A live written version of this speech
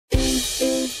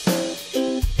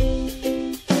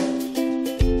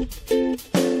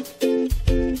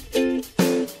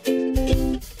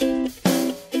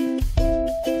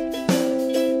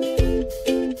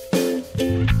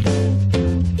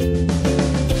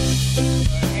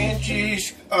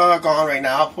gone right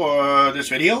now for this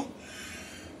video.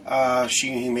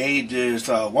 She made this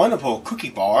wonderful cookie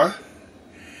bar.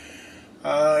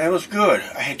 It was good.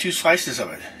 I had 2 slices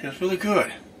of it. It was really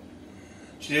good.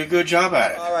 She did a good job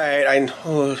at it. Alright, I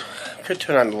know. I could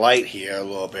turn on the light here a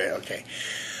little bit. Okay.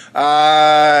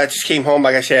 I just came home,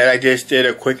 like I said. I just did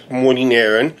a quick morning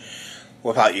errand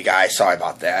without you guys. Sorry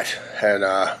about that. And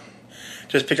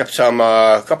just picked up some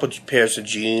couple pairs of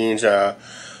jeans.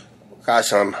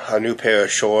 Got a new pair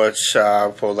of shorts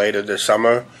for later this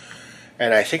summer.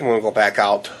 And I think I'm going to go back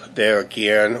out there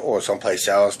again or someplace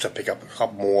else to pick up a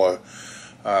couple more.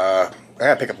 I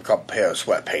got to pick up a couple pairs of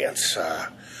sweatpants.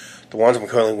 The ones I'm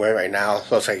currently wearing right now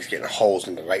looks like it's getting holes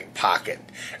in the right pocket.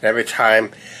 And every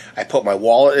time I put my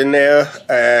wallet in there,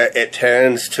 it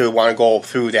tends to want to go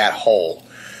through that hole.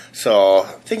 So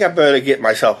I think I better get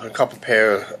myself a couple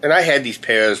pairs. And I had these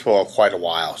pairs for quite a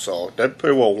while, so they're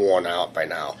pretty well worn out by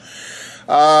now.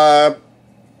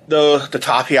 The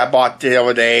toffee I bought the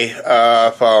other day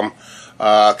from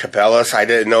Cabela's, I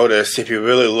didn't notice. If you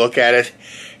really look at it,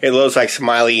 it looks like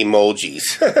smiley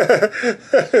emojis.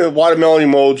 Watermelon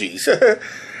emojis.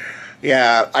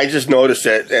 Yeah, I just noticed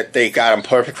that they got them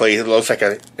perfectly. It looks like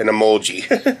an emoji.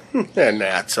 And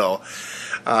that, so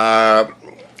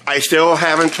I still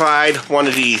haven't tried one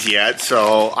of these yet,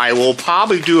 so I will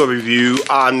probably do a review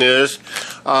on this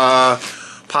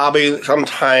probably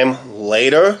sometime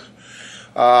later.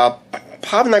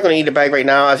 Probably not going to eat the bag right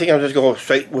now. I think I'm just going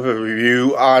straight with a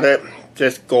review on it.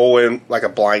 Just go in like a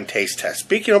blind taste test.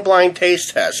 Speaking of blind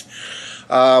taste tests,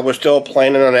 we're still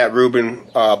planning on that Reuben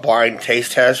blind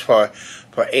taste test for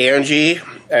Angie.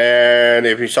 And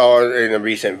if you saw it in a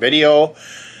recent video,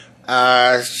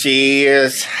 she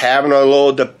is having a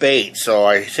little debate. So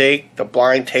I think the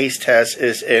blind taste test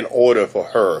is in order for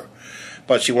her.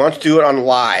 But she wants to do it on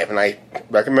live, and I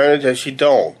recommended that she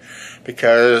don't.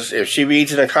 Because if she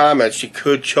reads in the comments, she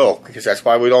could choke. Because that's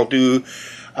why we don't do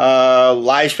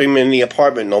live streaming in the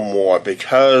apartment no more.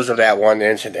 Because of that one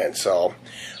incident. So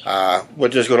we're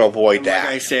just going to avoid that.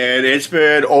 Like I said, it's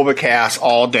been overcast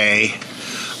all day.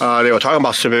 They were talking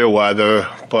about severe weather.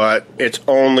 But it's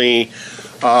only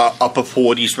upper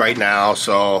 40s right now.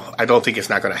 So I don't think it's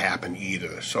not going to happen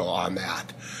either. So on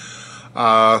that.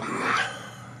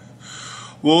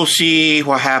 We'll see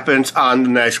what happens on the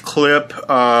next clip.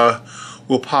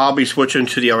 We'll probably switch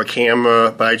into the other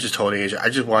camera, but I just told Angie I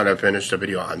just want to finish the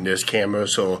video on this camera,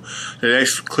 so the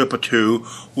next clip or 2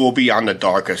 will be on the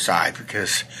darker side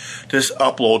because this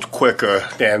uploads quicker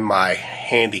than my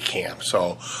handy cam.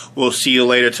 So we'll see you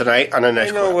later tonight on the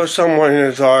next clip. I know we're somewhat in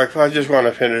the dark, but I just want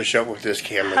to finish up with this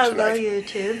camera tonight. Hello,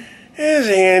 YouTube. Here's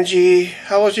Angie.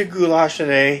 How was your goulash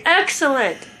today?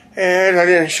 Excellent. And I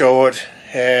didn't show it.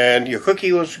 And your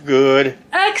cookie was good.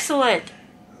 Excellent.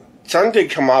 Sun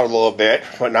did come out a little bit,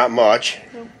 but not much.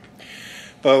 Nope.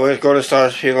 But we're going to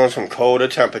start feeling some colder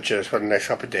temperatures for the next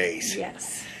couple of days.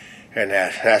 Yes. And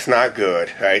that's not good,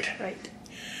 right? Right.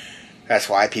 That's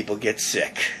why people get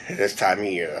sick at this time of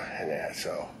year. And that,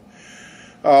 so.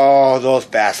 Oh, those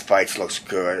bass bites looks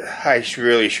good. I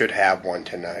really should have one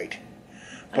tonight.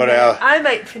 But I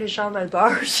might finish all my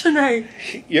bars tonight.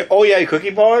 Oh yeah, your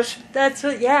cookie bars? That's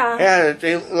what, yeah. Yeah,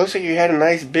 it looks like you had a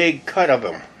nice big cut of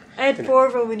them. I had 4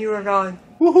 of them when you were gone.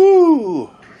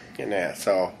 Woohoo! And that,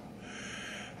 so.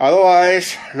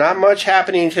 Otherwise, not much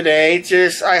happening today.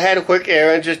 Just, I had a quick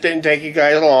errand, just didn't take you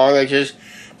guys along. I just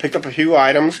picked up a few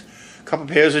items. A couple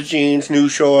pairs of jeans, new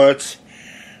shorts,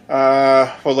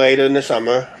 for later in the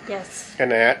summer. Yes.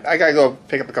 And that. I gotta go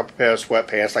pick up a couple pairs of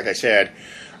sweatpants, like I said.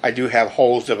 I do have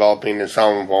holes developing in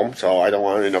some of them, so I don't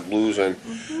want to end up losing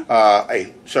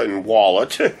a certain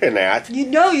wallet in that. You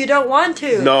know you don't want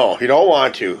to. No, you don't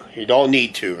want to. You don't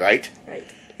need to, right? Right.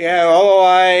 Yeah,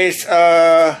 otherwise,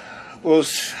 we're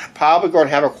probably going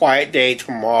to have a quiet day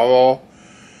tomorrow.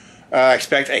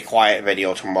 Expect a quiet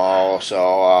video tomorrow,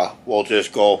 so we'll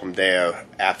just go from there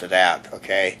after that,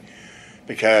 okay?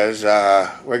 Because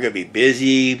we're going to be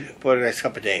busy for the next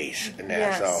couple of days and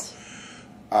that, yes.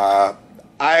 So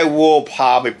I will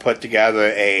probably put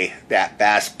together that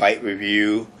bass bite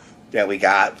review that we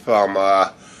got from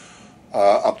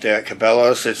up there at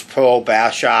Cabela's. It's Pearl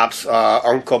Bass Shop's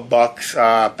Uncle Buck's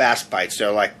bass bites.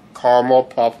 They're like caramel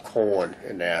popcorn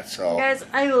and that. So guys,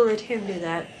 I will let him do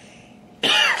that.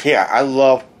 Yeah, I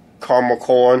love caramel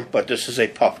corn, but this is a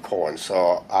puff corn,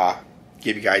 so I'll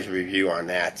give you guys a review on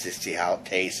that to see how it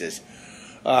tastes.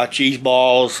 Cheese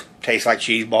balls taste like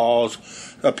cheese balls.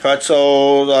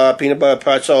 Pretzels, peanut butter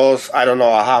pretzels. I don't know.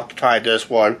 I'll have to try this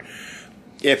one.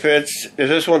 If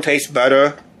this one tastes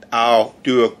better, I'll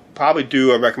probably do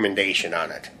a recommendation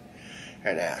on it.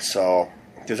 And that. So,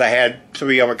 because I had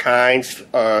 3 other kinds.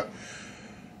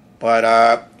 But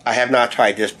I have not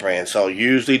tried this brand, so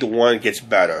usually the one gets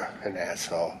better than that.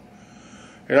 So,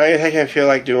 you know, anything I feel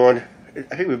like doing,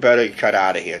 I think we better cut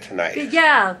out of here tonight.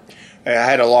 Yeah. I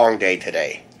had a long day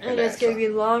today. And it's going to be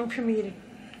long for me to...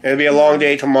 It'll be a long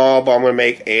day tomorrow, but I'm going to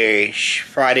make a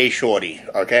Friday shorty,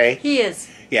 okay? He is.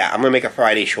 Yeah, I'm going to make a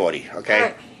Friday shorty, okay? All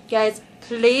right, guys,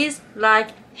 please like,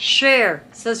 share,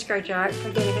 subscribe. Don't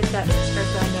forget to hit that subscribe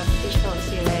button notification.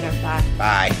 See you later. Bye.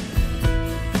 Bye.